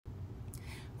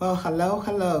Well,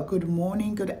 hello. Good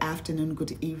morning, good afternoon,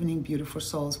 good evening, beautiful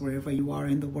souls, wherever you are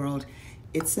in the world.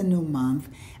 It's a new month,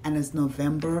 and as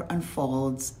November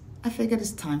unfolds, I figured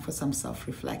it's time for some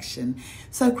self-reflection.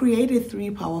 So I created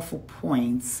 3 powerful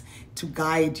points to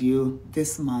guide you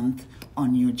this month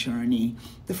on your journey.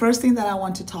 The first thing that I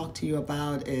want to talk to you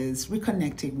about is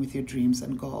reconnecting with your dreams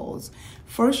and goals.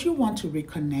 First, you want to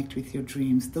reconnect with your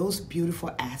dreams, those beautiful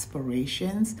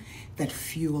aspirations that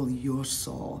fuel your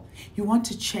soul. You want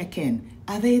to check in.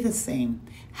 Are they the same?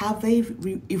 Have they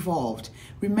evolved?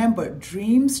 Remember,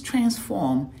 dreams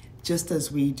transform just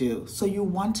as we do. So you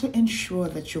want to ensure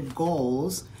that your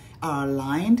goals are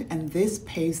aligned, and this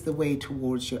paves the way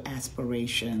towards your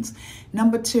aspirations.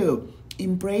 Number 2,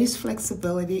 embrace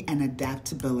flexibility and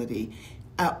adaptability.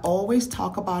 I always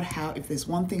talk about how if there's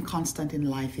one thing constant in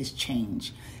life is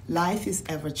change. Life is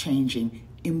ever changing.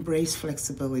 Embrace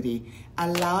flexibility.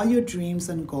 Allow your dreams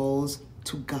and goals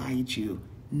to guide you,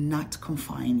 not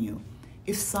confine you.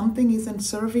 If something isn't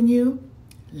serving you,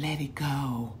 let it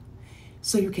go,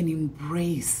 so you can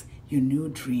embrace your new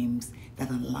dreams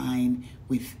that align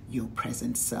with your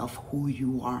present self, who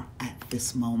you are at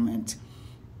this moment.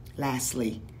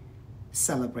 Lastly,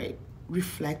 celebrate.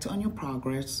 Reflect on your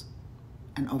progress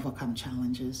and overcome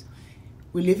challenges.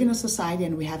 We live in a society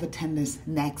and we have a tendency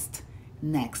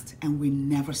next, and we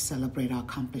never celebrate our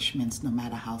accomplishments, no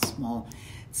matter how small.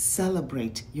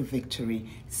 Celebrate your victory.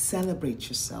 Celebrate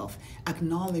yourself.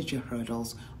 Acknowledge your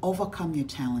hurdles. Overcome your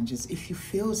challenges. If you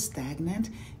feel stagnant,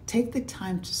 take the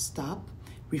time to stop,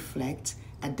 reflect,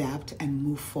 adapt, and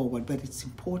move forward. But it's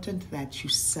important that you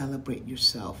celebrate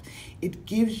yourself. It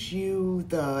gives you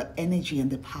the energy and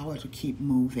the power to keep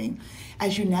moving.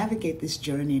 As you navigate this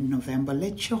journey in November,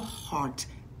 let your heart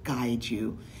guide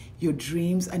you. Your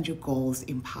dreams and your goals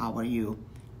empower you.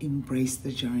 Embrace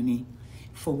the journey,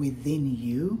 for within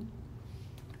you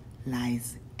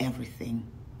lies everything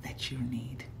that you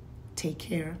need. Take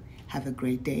care. Have a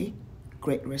great day,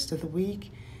 great rest of the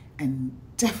week, and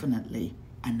definitely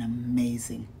an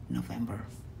amazing November.